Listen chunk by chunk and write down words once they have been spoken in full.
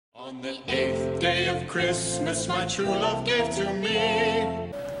On the 8th day of Christmas, my true love gave to me.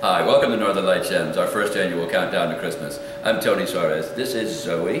 Hi, welcome to Northern Light Gems, our first annual countdown to Christmas. I'm Tony Suarez. This is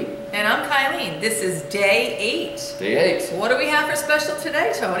Zoe. And I'm Kylene. This is day 8. Day 8. What do we have for special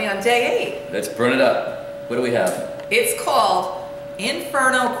today, Tony, on day 8? Let's burn it up. What do we have? It's called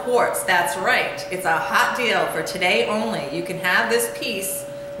Inferno Quartz. That's right. It's a hot deal for today only. You can have this piece,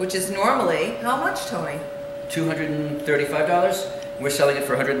 which is normally, how much, Tony? $235. We're selling it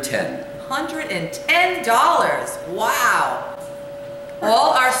for $110. $110. Wow.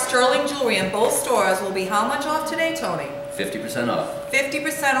 All our sterling jewelry in both stores will be how much off today, Tony? 50% off.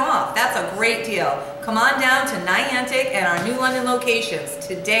 50% off. That's a great deal. Come on down to Niantic and our new London locations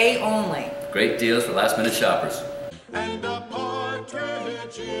today only. Great deals for last minute shoppers. And a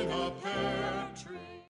partridge in a pear.